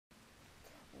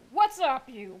What's up,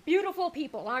 you beautiful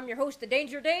people? I'm your host, the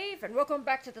Danger Dave, and welcome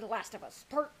back to The Last of Us,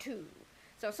 Part 2.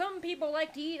 So some people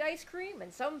like to eat ice cream,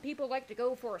 and some people like to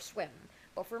go for a swim.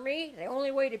 But for me, the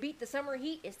only way to beat the summer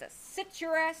heat is to sit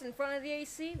your ass in front of the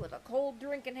AC with a cold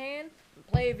drink in hand and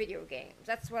play video games.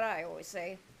 That's what I always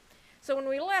say. So when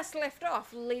we last left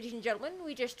off, ladies and gentlemen,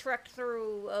 we just trekked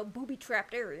through a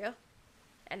booby-trapped area.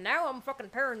 And now I'm fucking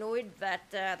paranoid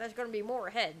that there's gonna be more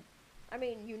ahead. I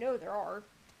mean, you know there are.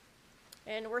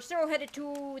 And we're still headed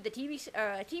to the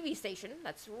TV station.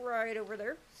 That's right over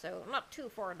there. So I'm not too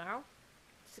far now.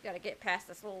 Just gotta get past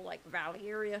this little, like, valley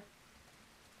area.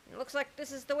 It looks like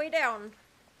this is the way down.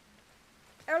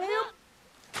 Ellie? Here,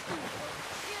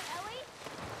 Ellie?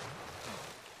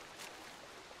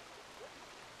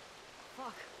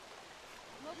 Fuck.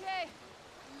 I'm okay.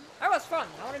 That was fun.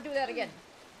 I want to do that again.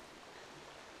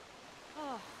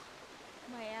 Oh,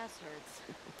 my ass hurts.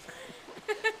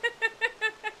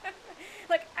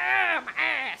 Like, my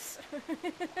ass.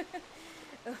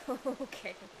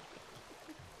 Okay.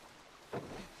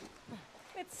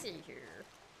 Let's see here.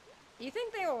 Do you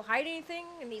think they'll hide anything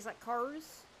in these, like,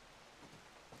 cars?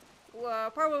 Well,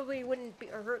 probably wouldn't be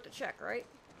hurt to check, right?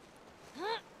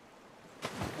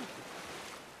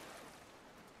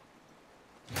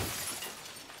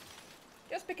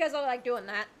 Just because I like doing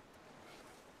that.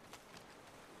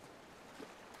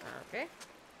 Okay.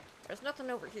 There's nothing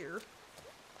over here.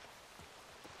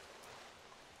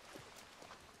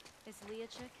 Is Leah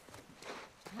chick?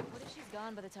 What if she's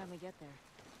gone by the time we get there?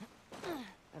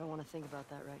 I don't want to think about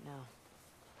that right now.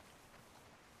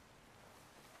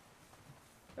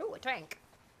 Oh, a tank.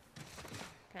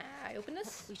 Can I open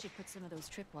this? We should put some of those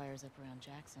tripwires up around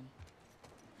Jackson.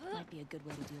 Might be a good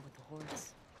way to deal with the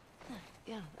hordes.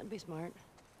 Yeah, that'd be smart.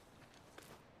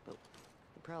 But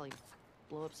we'd probably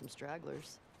blow up some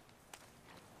stragglers.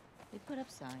 They put up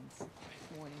signs,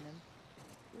 warning them.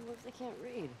 What if they can't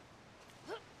read?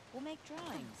 We'll make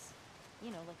drawings.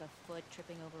 You know, like a foot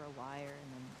tripping over a wire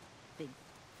and then big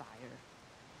fire.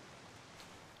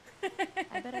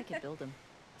 I bet I could build them.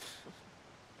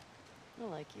 I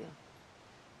like you.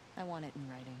 I want it in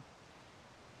writing.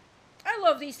 I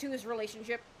love these two's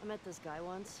relationship. I met this guy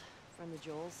once, friend of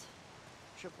Joel's.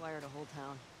 Tripwired a whole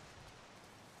town.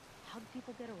 How do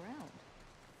people get around?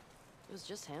 It was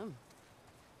just him.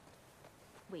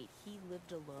 Wait, he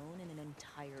lived alone in an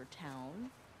entire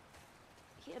town?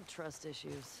 He had trust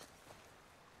issues.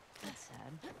 That's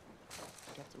sad.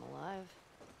 Kept him alive.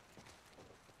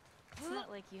 It's not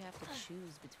like you have to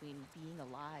choose between being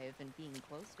alive and being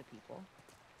close to people.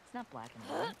 It's not black and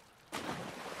white.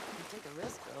 You take a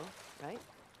risk, though, right?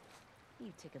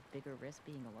 You take a bigger risk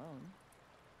being alone.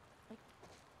 Like,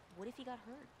 what if he got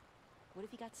hurt? What if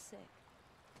he got sick?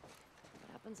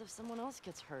 What happens if someone else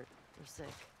gets hurt or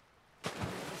sick?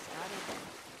 This added,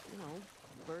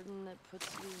 burden that puts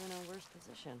you in a worse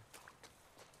position.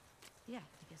 Yeah,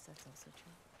 I guess that's also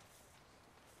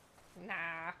true.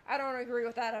 Nah, I don't agree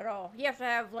with that at all. You have to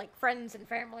have, like, friends and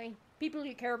family. People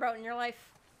you care about in your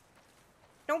life.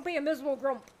 Don't be a miserable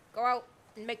grump. Go out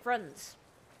and make friends.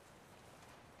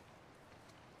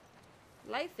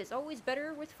 Life is always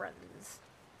better with friends.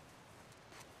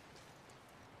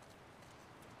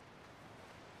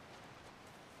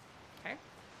 Okay.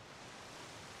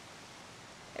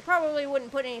 They probably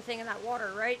wouldn't put anything in that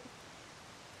water, right?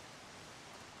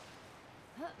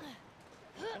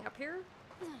 Anything up here?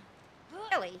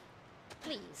 Ellie,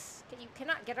 please. You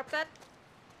cannot get up that?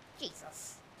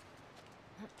 Jesus.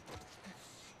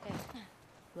 Hey,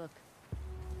 look.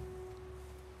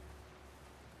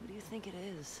 Who do you think it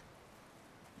is?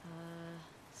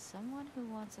 Someone who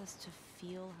wants us to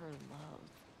feel her love.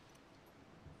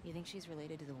 You think she's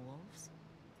related to the wolves?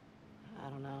 I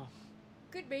don't know.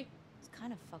 Could be. It's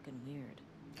kind of fucking weird.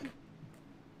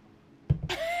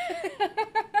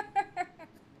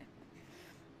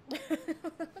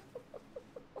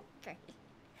 Okay.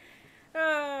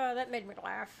 That made me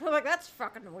laugh. Like, that's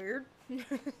fucking weird. Is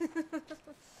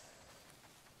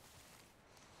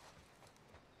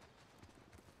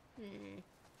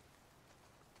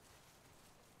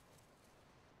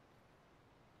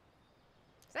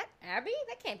that Abby?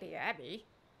 That can't be Abby.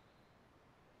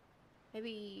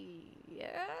 Maybe...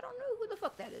 yeah, I don't know who the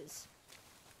fuck that is.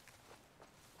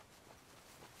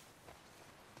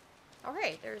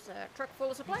 Alright, there's a truck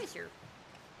full of supplies here.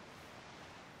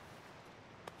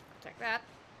 I'll take that.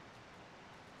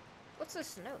 What's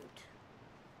this note?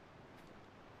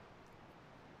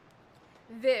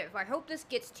 Viv, I hope this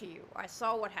gets to you. I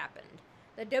saw what happened.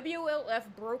 The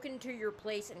WLF broke into your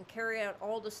place and carried out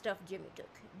all the stuff Jimmy took.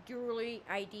 Jewelry,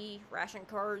 ID, ration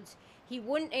cards. He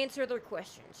wouldn't answer their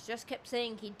questions, just kept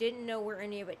saying he didn't know where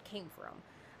any of it came from.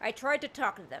 I tried to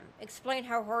talk to them, explain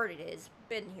how hard it is,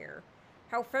 been here,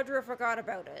 how Fedra forgot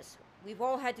about us. We've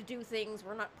all had to do things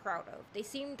we're not proud of. They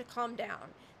seemed to calm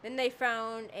down. Then they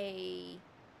found a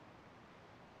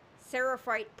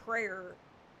Seraphite prayer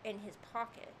in his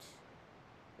pocket.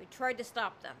 We tried to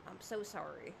stop them. I'm so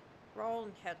sorry. Rawl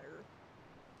and Heather.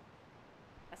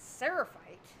 A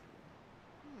Seraphite?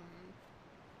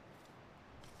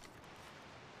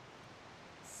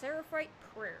 Seraphite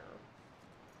prayer.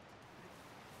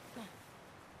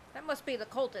 That must be the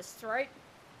cultists, right?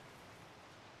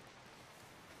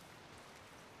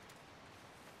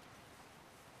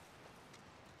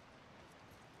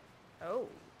 Oh.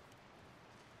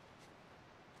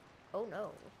 Oh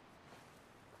no.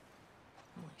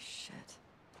 Holy shit.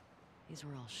 These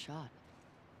were all shot.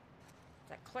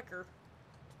 That clicker.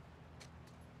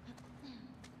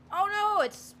 Oh no,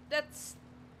 that's...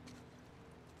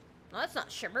 No, that's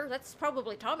not Shimmer. That's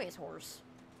probably Tommy's horse.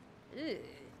 Ew. Hey,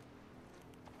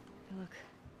 look.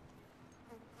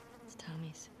 It's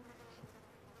Tommy's.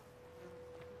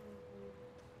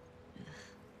 Ugh.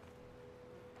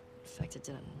 Infected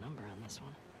did a number on this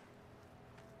one.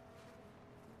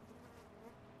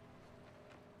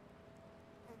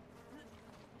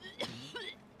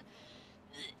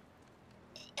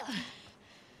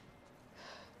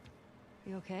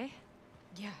 You okay?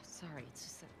 Yeah, sorry. It's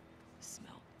just the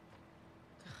smell.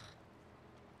 All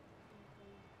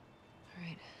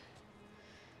right.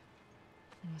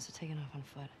 You must have taken off on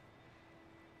foot.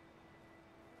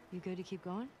 You good to keep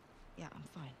going? Yeah, I'm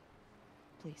fine.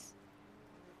 Please.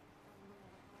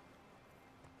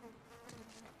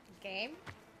 Game?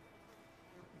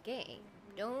 Game.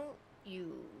 Don't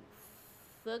you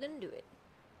fucking do it.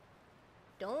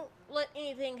 Don't let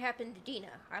anything happen to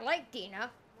Dina. I like Dina.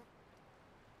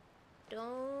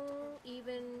 Don't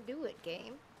even do it,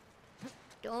 game.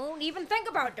 Don't even think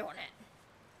about doing it.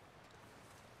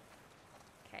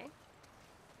 Okay.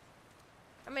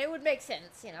 I mean, it would make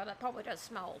sense, you know, that probably does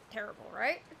smell terrible,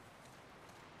 right?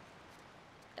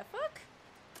 The fuck?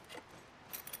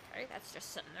 Okay, that's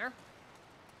just sitting there.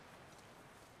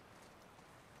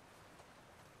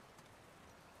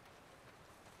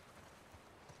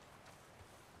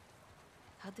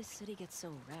 How'd this city get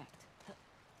so wrecked?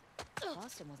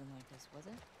 Boston wasn't like this, was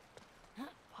it?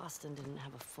 Boston didn't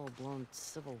have a full-blown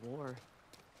civil war.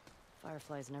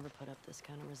 Fireflies never put up this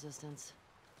kind of resistance.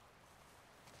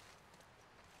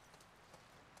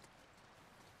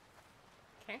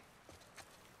 Okay.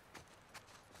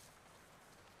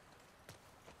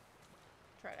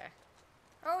 Try to...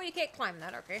 Oh, you can't climb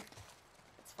that, okay.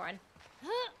 That's fine.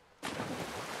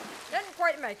 Didn't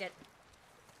quite make it.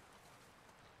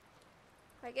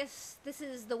 I guess this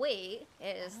is the way,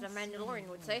 as the Mandalorian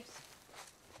would say.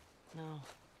 No.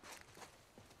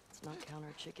 Let's not count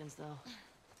our chickens, though.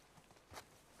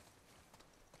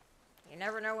 You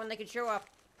never know when they could show up.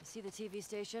 You see the TV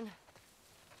station?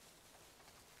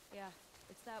 Yeah,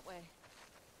 it's that way.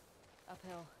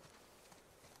 Uphill.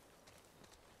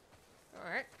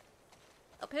 Alright.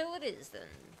 Uphill it is, then.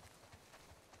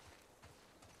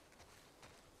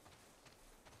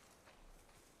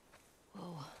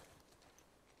 Whoa.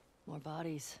 More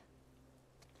bodies.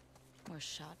 More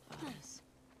shot bodies.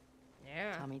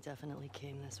 Yeah. Tommy definitely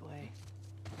came this way.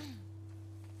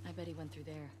 I bet he went through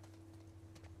there.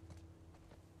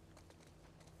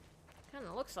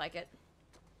 Kinda looks like it.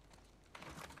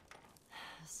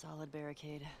 Solid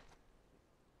barricade.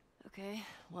 Okay,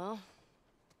 well,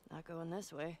 not going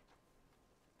this way.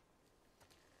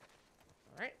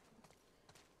 Alright.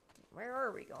 Where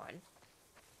are we going?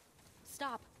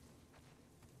 Stop.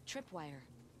 Tripwire.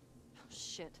 Oh,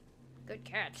 shit. Good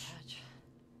catch.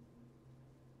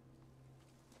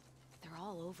 They're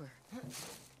all over.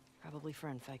 Probably for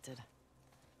infected.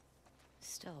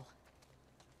 Still.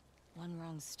 One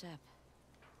wrong step.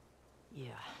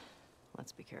 Yeah,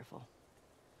 let's be careful.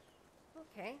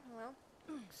 Okay, well,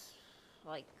 looks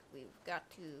like we've got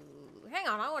to... Hang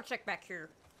on, I want to check back here.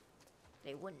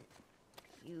 They wouldn't.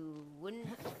 You wouldn't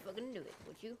fucking do it,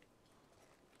 would you?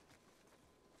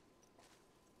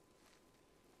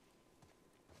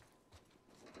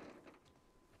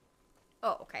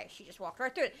 Oh, okay, she just walked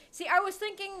right through it. See, I was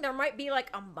thinking there might be, like,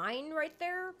 a mine right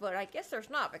there, but I guess there's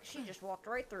not, because she just walked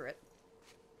right through it.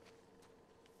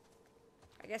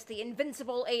 I guess the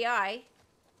invincible AI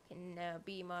can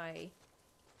be my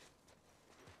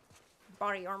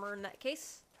body armor in that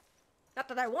case. Not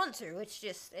that I want to, it's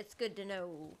just, it's good to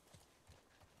know.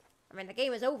 I mean, the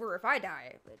game is over if I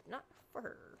die, but not for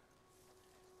her.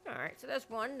 Alright, so there's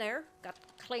one there. Got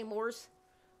claymores.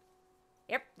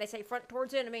 Yep, they say front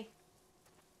towards enemy.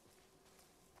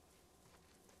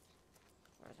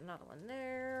 There's another one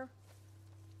there.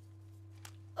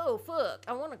 Oh, fuck.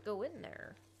 I want to go in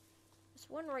there. There's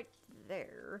one right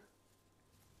there.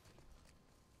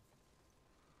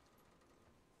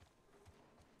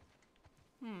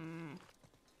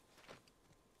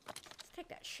 Let's take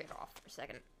that shit off for a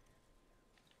second.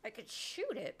 I could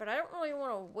shoot it, but I don't really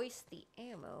want to waste the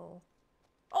ammo.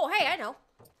 Oh, hey, I know.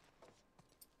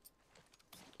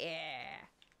 Yeah.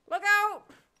 Look out!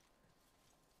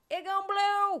 It gonna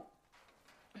blow!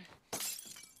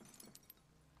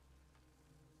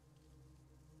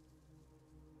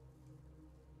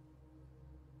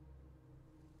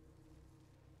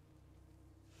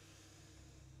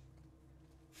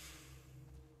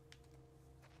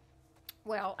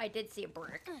 Well, I did see a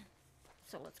brick.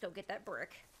 So let's go get that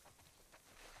brick.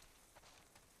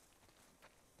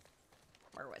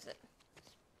 Where was it?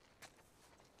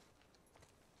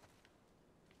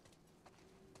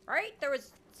 Right? There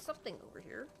was something over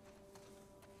here.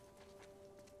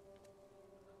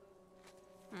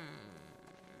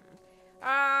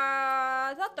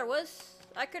 I thought there was.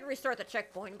 I could restart the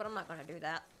checkpoint, but I'm not gonna do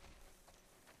that.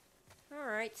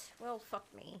 Alright, well, fuck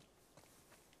me.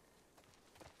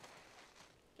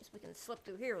 Guess we can slip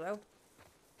through here, though.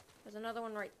 There's another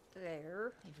one right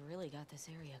there. They've really got this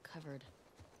area covered.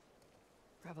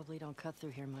 Probably don't cut through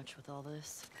here much with all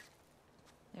this.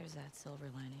 There's that silver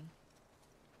lining.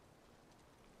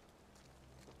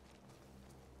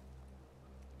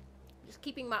 Just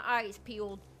keeping my eyes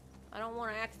peeled. I don't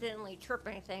want to accidentally trip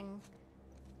anything.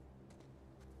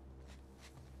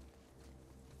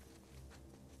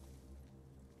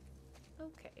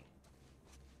 Okay.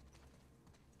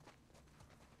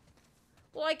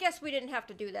 Well, I guess we didn't have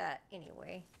to do that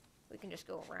anyway. We can just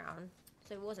go around.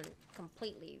 So it wasn't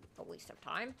completely a waste of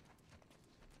time.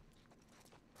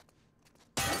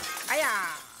 Hiya!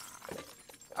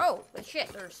 Oh, but shit,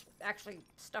 there's actually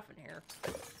stuff in here.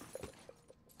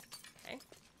 Okay.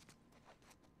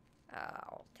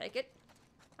 I'll take it.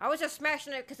 I was just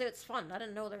smashing it because it's fun. I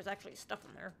didn't know there was actually stuff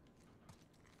in there.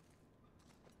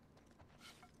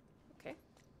 Okay.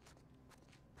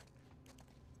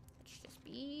 Let's just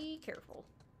be careful.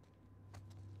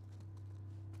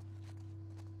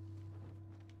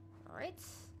 Alright.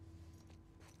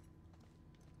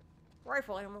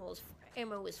 Rifle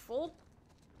ammo is full.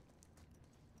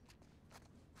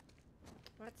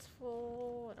 That's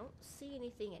full. I don't see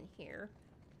anything in here.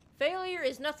 Failure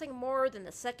is nothing more than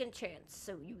the second chance,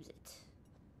 so use it.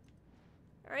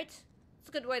 Alright. It's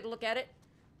a good way to look at it.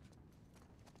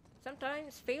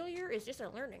 Sometimes failure is just a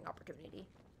learning opportunity.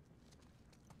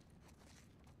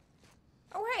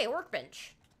 Oh, hey, a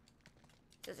workbench.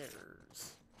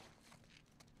 Scissors.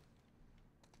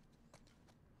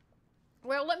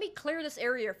 Well, let me clear this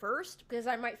area first, because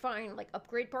I might find, like,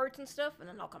 upgrade parts and stuff, and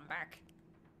then I'll come back.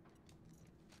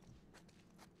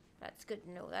 That's good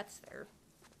to know that's there.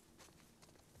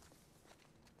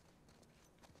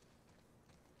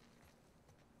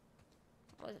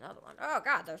 There's another one. Oh,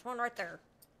 God, there's one right there.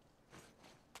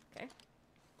 Okay.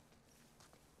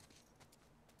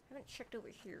 Haven't checked over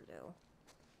here, though.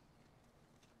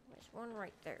 There's one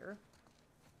right there.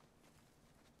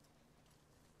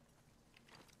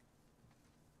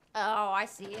 Oh, I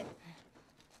see it.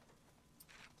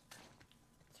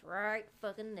 It's right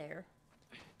fucking there.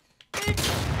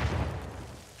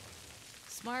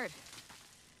 Smart.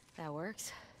 That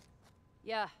works.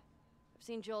 Yeah, I've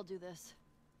seen Joel do this.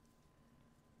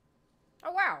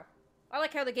 Oh, wow. I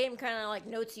like how the game kind of, like,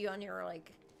 notes you on your,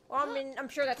 like... Well, I mean, I'm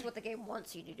sure that's what the game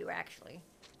wants you to do, actually.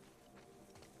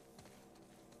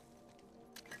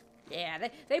 Yeah,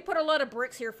 they put a lot of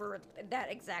bricks here for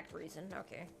that exact reason.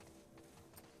 Okay.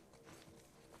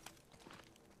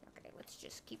 Okay, let's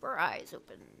just keep our eyes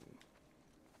open.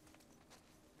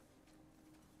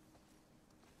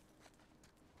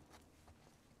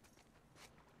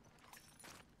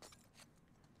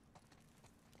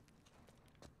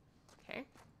 Okay.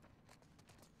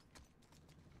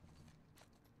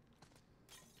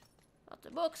 Lots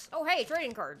of books. Oh, hey,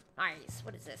 trading card. Nice.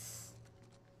 What is this?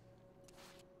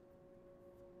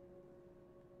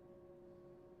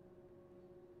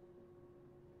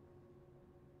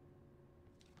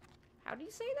 How do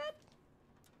you say that?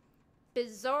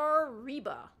 Bizarre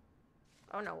Reba.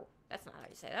 Oh no, that's not how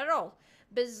you say that at all.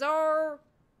 Bizarre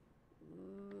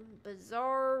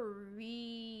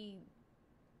Ribera?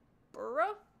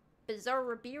 Bizarre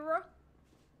Ribera?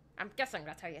 I'm guessing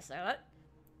that's how you say that.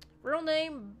 Real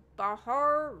name,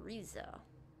 Bahar Riza.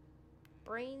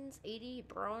 Brains 80,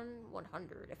 Brawn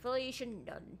 100. Affiliation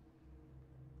none.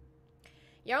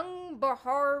 Young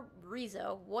Bahar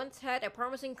Riza once had a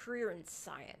promising career in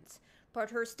science,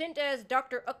 but her stint as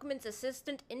Dr. Uckman's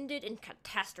assistant ended in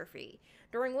catastrophe.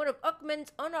 During one of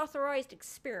Uckman's unauthorized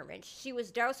experiments, she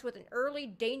was doused with an early,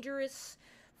 dangerous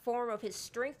form of his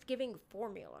strength-giving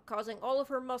formula, causing all of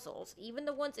her muscles, even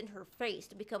the ones in her face,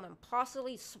 to become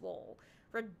impossibly swole.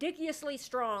 Ridiculously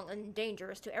strong and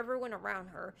dangerous to everyone around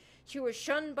her, she was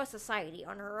shunned by society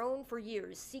on her own for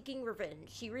years, seeking revenge.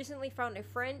 She recently found a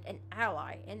friend and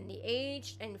ally in the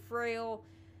aged and frail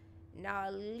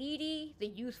Naledi the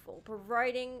Youthful,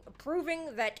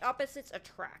 proving that opposites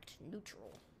attract.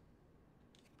 Neutral.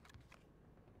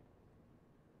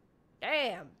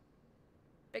 Damn.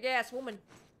 Big ass woman.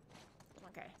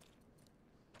 Okay.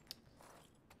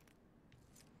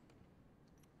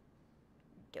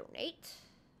 Donate. Is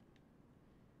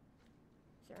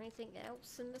there anything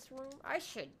else in this room? I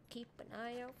should keep an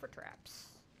eye out for traps.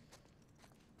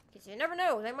 Because you never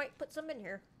know, they might put some in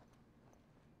here.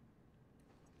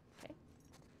 Okay.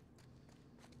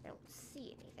 I don't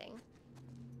see anything.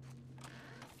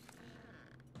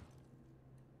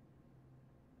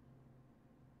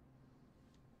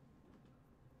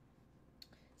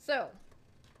 So,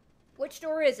 which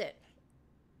door is it?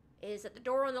 Is it the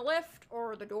door on the left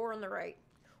or the door on the right?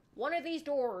 One of these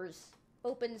doors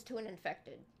opens to an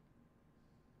infected.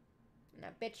 And I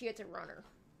bet you it's a runner.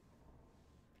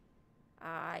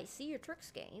 I see your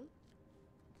tricks, game.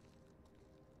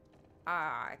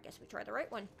 I guess we try the right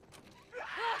one.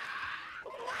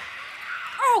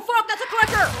 Oh, fuck, that's a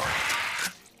clicker!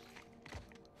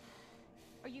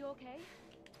 Are you okay?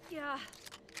 Yeah.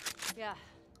 Yeah.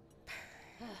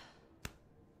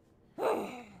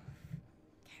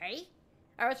 Okay.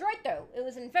 I was right, though. It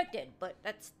was infected, but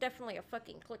that's definitely a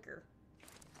fucking clicker.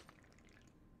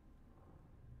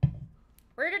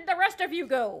 Where did the rest of you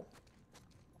go?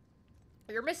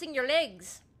 You're missing your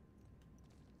legs.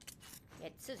 You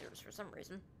had scissors for some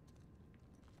reason.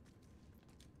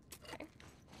 Okay.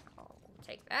 I'll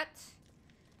take that.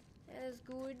 That is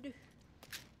good.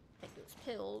 Take those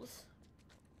pills.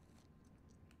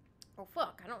 Oh,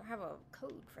 fuck. I don't have a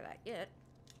code for that yet.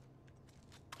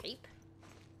 Tape.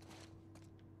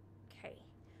 Okay.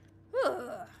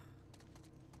 Ugh.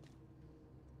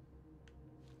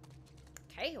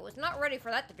 Okay, I was not ready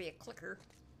for that to be a clicker.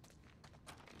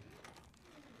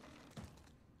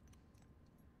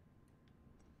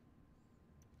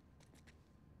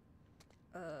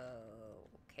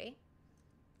 Okay.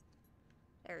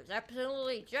 There's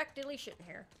absolutely jack diddly shit in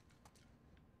here.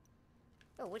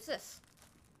 Oh, what's this?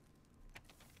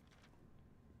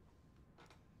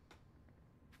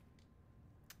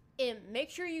 Make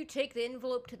sure you take the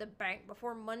envelope to the bank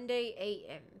before Monday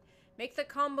a.m. Make the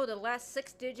combo the last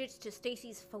 6 digits to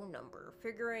Stacy's phone number.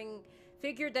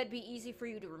 Figured that'd be easy for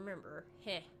you to remember.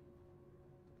 Heh.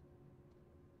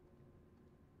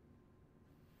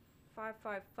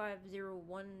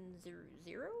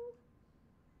 5550100?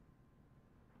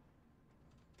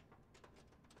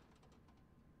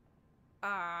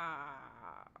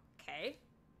 Okay.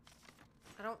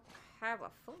 I don't have a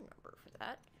phone number for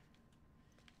that.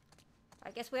 I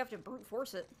guess we have to brute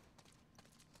force it.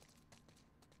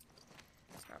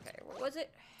 Okay, what was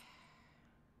it?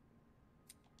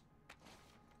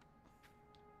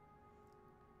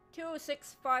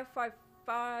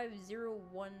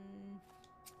 206-555-01.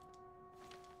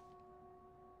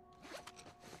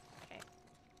 Okay.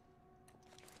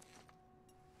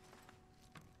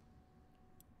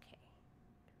 Okay.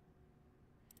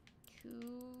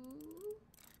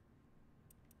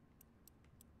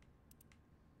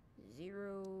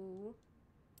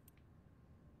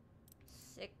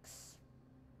 206.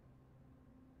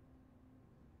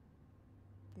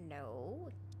 No,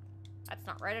 that's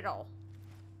not right at all.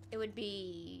 It would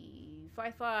be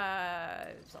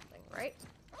 55 something, right?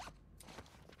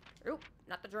 Oop,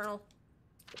 not the journal.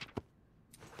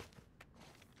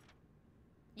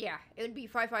 Yeah, it would be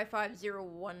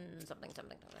 55501 something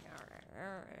something something.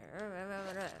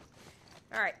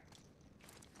 All right.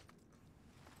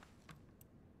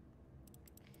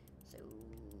 So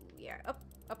yeah, up.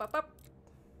 555.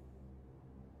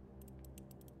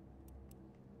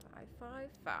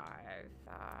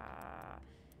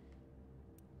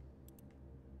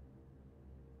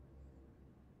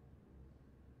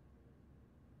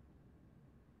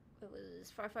 It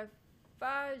was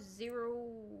 5550.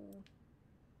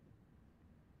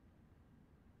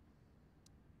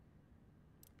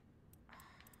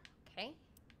 Okay.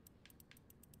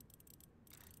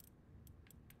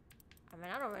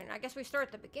 I guess we start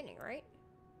at the beginning, right?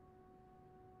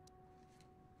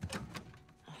 Oh,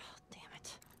 damn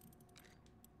it.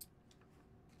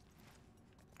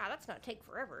 Ah, that's gonna take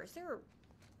forever. Is there a...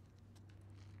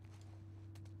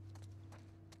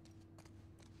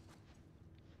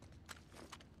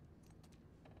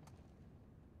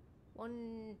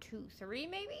 1, 2, 3,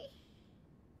 maybe?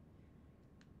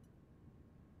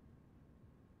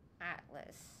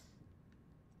 Atlas.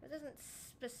 It doesn't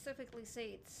specifically say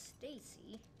it's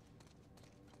Stacy.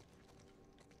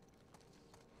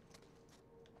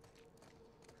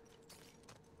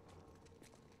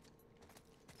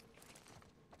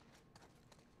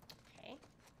 Okay.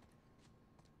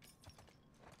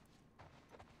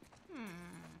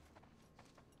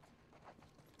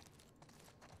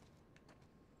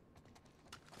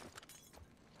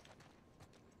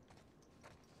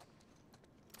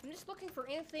 I'm just looking for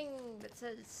anything that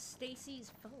says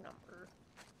Stacy's phone number.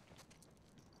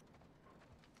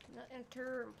 Not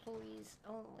enter employees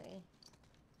only.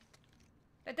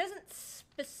 It doesn't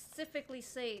specifically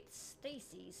say it's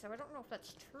Stacy, so I don't know if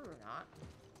that's true or not.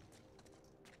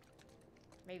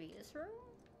 Maybe this room?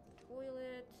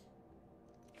 Toilet.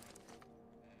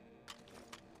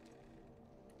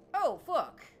 Oh,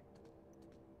 fuck.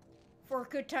 For a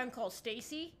good time called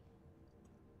Stacy?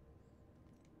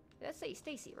 Did that say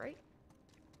Stacy, right?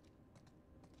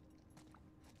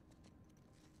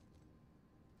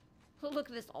 Look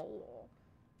at this. Oh.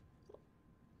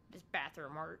 This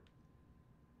bathroom art.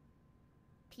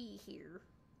 P here.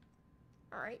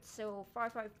 Alright, so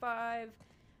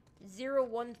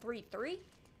 555-0133.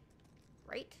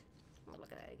 Right? I'm gonna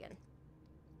look at that again.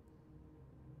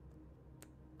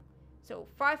 So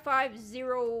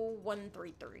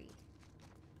 550-133.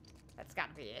 That's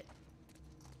gotta be it.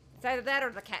 It's either that or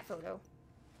the cat photo.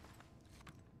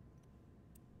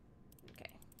 Okay.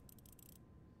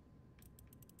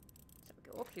 So we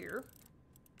go up here.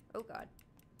 Oh god.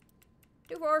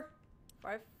 Too far.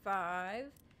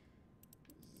 550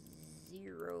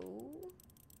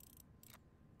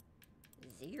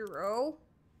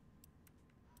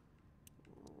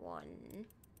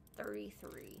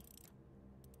 133.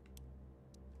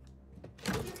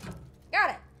 Got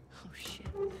it. Oh shit.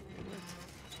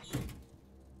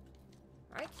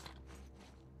 Right.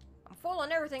 I'm full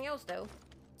on everything else though.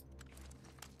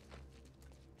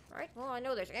 Right, well I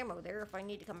know there's ammo there if I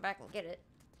need to come back and get it.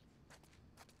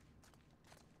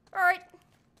 Alright.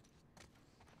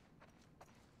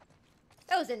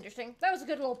 That was interesting. That was a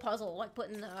good little puzzle, like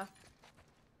putting the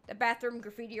bathroom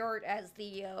graffiti art as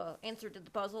the answer to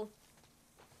the puzzle.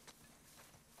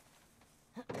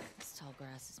 This tall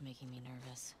grass is making me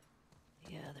nervous.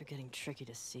 Yeah, they're getting tricky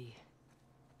to see.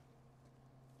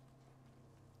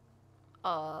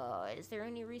 Is there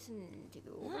any reason to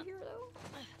go over here though?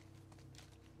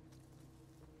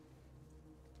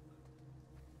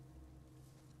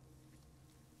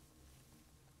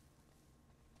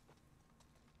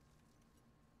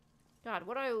 God,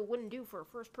 what I wouldn't do for a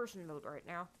first-person mode right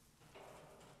now.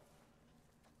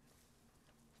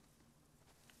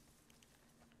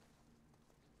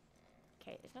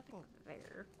 Okay, there's nothing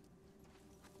there.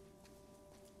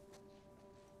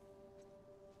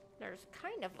 There's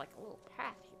kind of like a little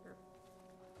path here.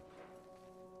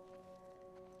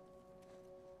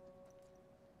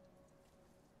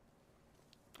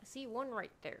 I see one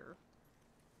right there.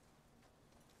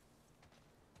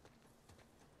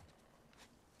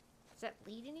 Does that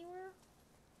lead anywhere?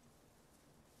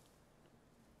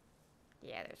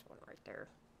 Yeah, there's one right there.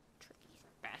 Tricky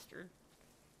bastard.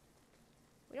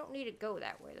 We don't need to go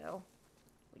that way, though.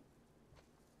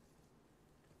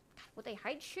 Would they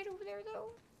hide shit over there,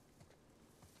 though?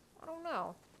 I don't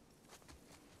know.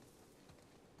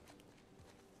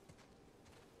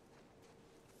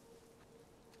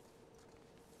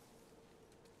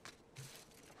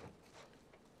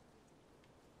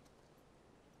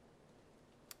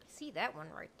 See that one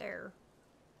right there.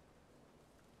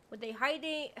 Would they hide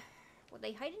any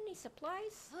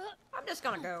supplies? I'm just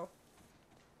gonna go.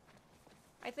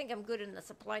 I think I'm good in the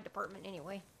supply department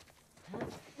anyway.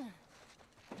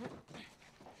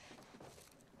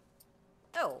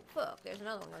 Oh, fuck, there's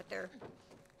another one right there.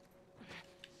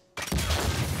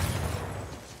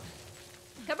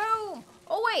 Kaboom!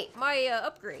 Oh wait, my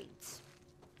upgrades.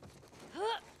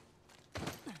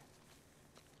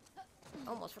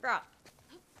 Almost forgot.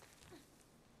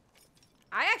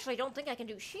 I actually don't think I can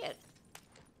do shit.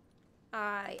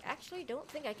 I actually don't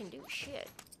think I can do shit.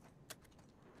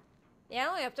 Yeah, I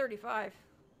only have 35.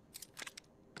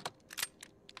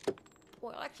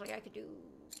 Well, actually, I could do...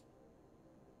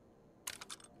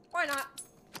 Why not?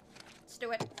 Let's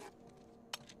do it.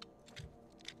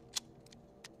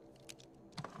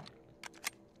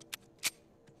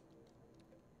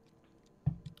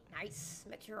 Nice.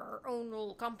 Make sure our own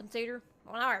little compensator.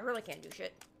 Well, now I really can't do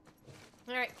shit.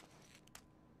 Alright.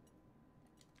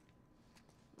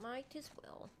 Might as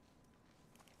well.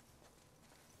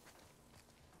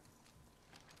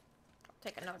 I'll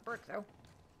take another brick, though.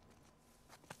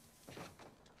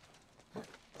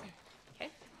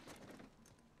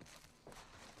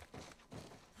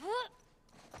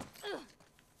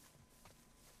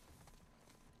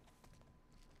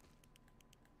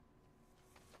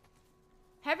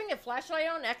 having a flashlight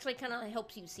on actually kind of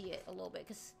helps you see it a little bit,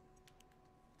 because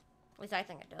at least I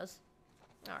think it does.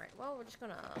 Alright, well, we're just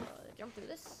gonna jump through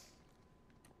this.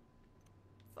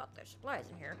 Fuck, there's supplies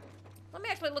in here. Let me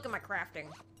actually look at my crafting.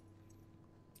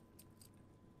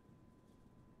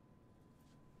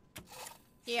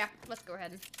 Yeah, let's go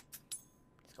ahead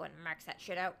and max that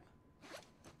shit out.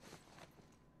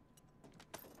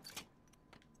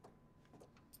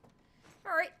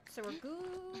 Alright, so we're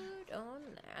good on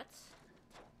that.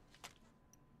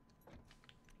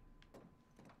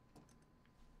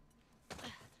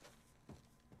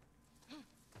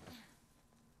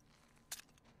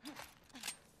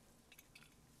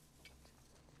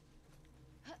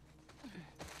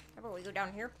 How about we go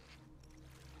down here?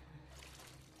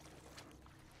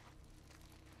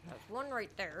 There's one right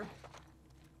there.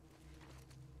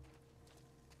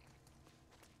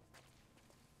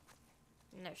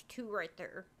 And there's two right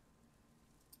there.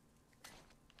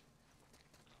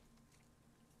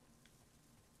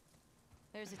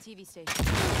 There's a TV station.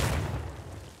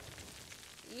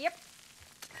 Yep.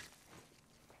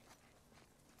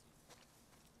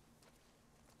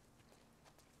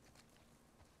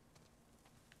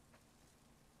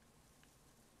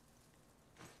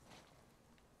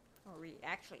 Are we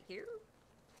actually here?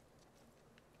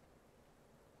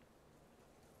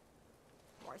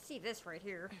 Well, I see this right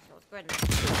here, so let's go ahead and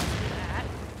do that.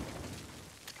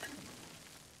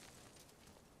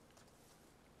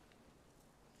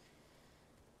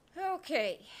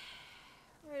 Okay.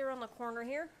 Right around the corner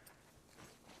here.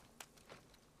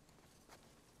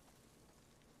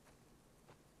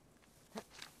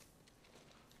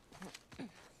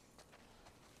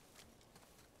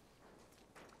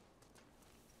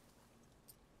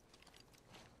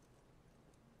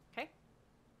 Okay.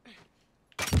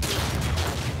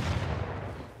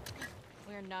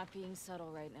 We're not being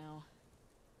subtle right now.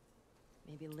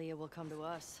 Maybe Leah will come to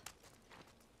us.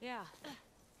 Yeah.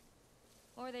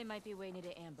 Or they might be waiting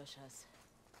to ambush us.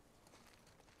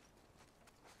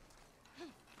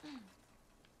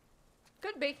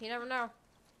 Could be, you never know.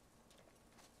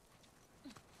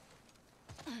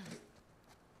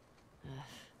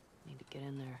 Need to get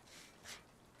in there.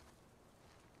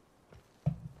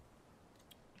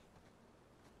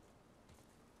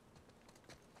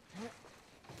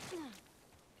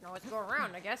 Can always go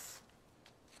around, I guess.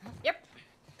 Yep.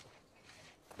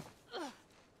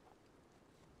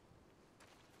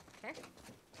 Okay.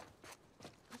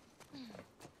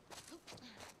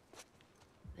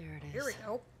 There it is. Here we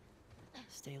go.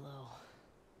 Stay low.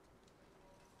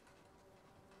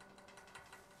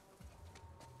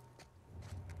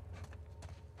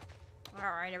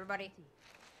 Alright, everybody.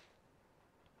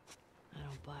 I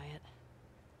don't buy it.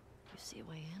 You see a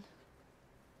way in?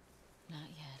 Not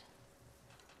yet.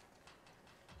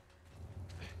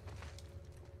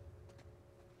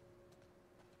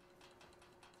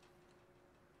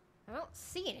 I don't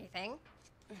see anything.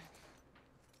 What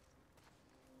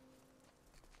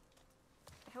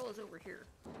the hell is over here?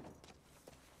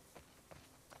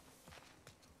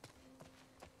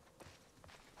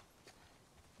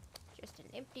 Just an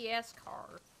empty-ass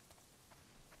car.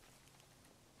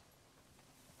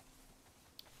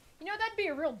 You know, that'd be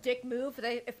a real dick move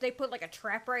if they put, like, a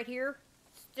trap right here.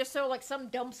 Just so, like, some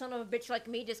dumb son of a bitch like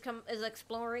me just is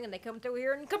exploring and they come through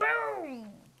here and kaboom!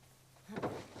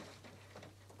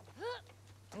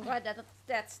 I'm glad that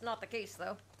that's not the case,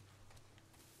 though.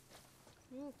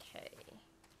 Okay.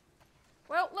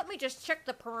 Well, let me just check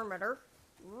the perimeter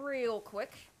real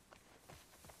quick.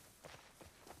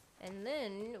 And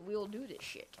then we'll do this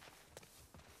shit.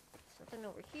 Nothing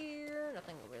over here,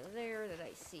 nothing over there that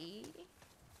I see.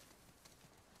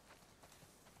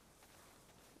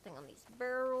 Nothing on these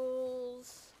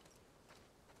barrels.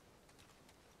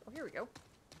 Oh, here we go.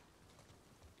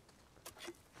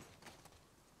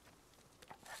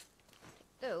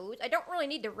 Those. I don't really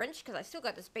need the wrench because I still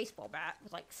got this baseball bat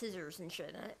with like scissors and shit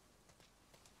in it.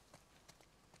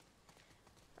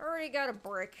 Already got a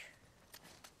brick.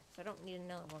 So I don't need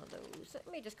another one of those.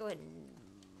 Let me just go ahead and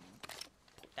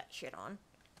put that shit on.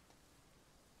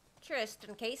 Just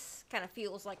in case. Kind of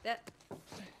feels like that.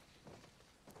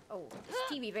 Oh, this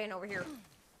TV van over here.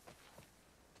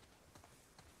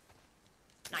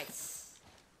 Nice.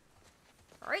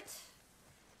 Alright.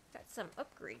 Got some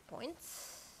upgrade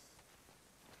points.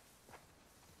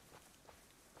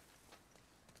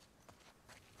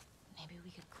 Maybe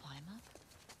we could climb up?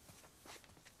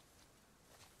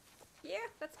 Yeah,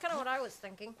 that's kind of what I was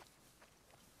thinking.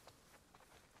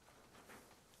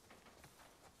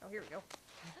 Oh, here we go.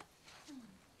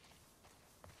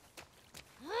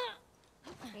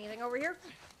 Anything over here?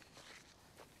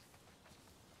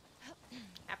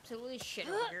 Absolutely shit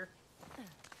over here.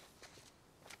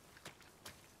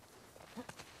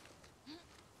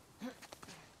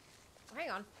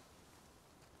 on.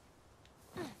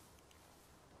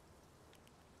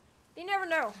 You never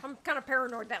know. I'm kind of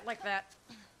paranoid like that.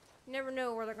 You never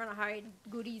know where they're gonna hide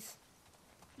goodies.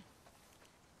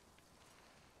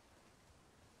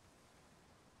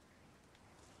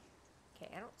 Okay,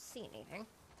 I don't see anything.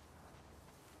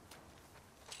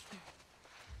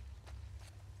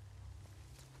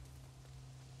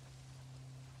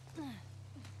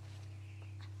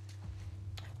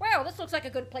 Well, this looks like a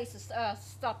good place to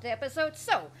stop the episode.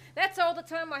 So, that's all the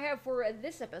time I have for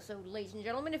this episode, ladies and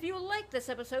gentlemen. If you like this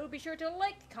episode, be sure to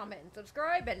like, comment, and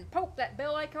subscribe, and poke that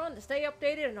bell icon to stay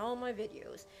updated on all my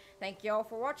videos. Thank you all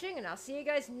for watching, and I'll see you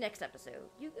guys next episode.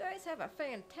 You guys have a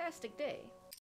fantastic day.